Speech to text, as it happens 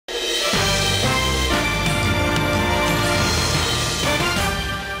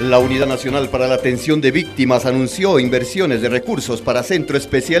La Unidad Nacional para la Atención de Víctimas anunció inversiones de recursos para Centro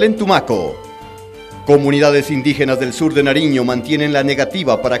Especial en Tumaco. Comunidades indígenas del sur de Nariño mantienen la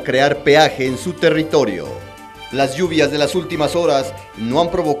negativa para crear peaje en su territorio. Las lluvias de las últimas horas no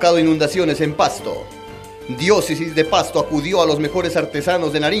han provocado inundaciones en Pasto. Diócesis de Pasto acudió a los mejores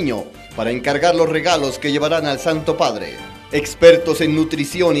artesanos de Nariño para encargar los regalos que llevarán al Santo Padre. Expertos en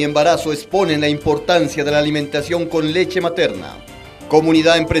nutrición y embarazo exponen la importancia de la alimentación con leche materna.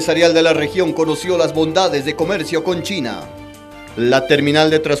 Comunidad empresarial de la región conoció las bondades de comercio con China. La terminal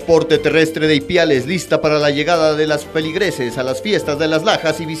de transporte terrestre de Ipiales lista para la llegada de las feligreses a las fiestas de las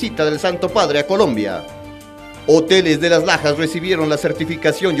Lajas y visita del Santo Padre a Colombia. Hoteles de las Lajas recibieron la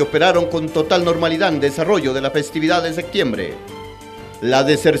certificación y operaron con total normalidad en desarrollo de la festividad de septiembre. La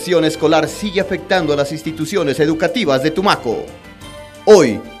deserción escolar sigue afectando a las instituciones educativas de Tumaco.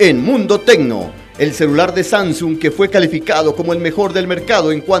 Hoy, en Mundo Tecno, el celular de Samsung que fue calificado como el mejor del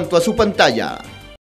mercado en cuanto a su pantalla.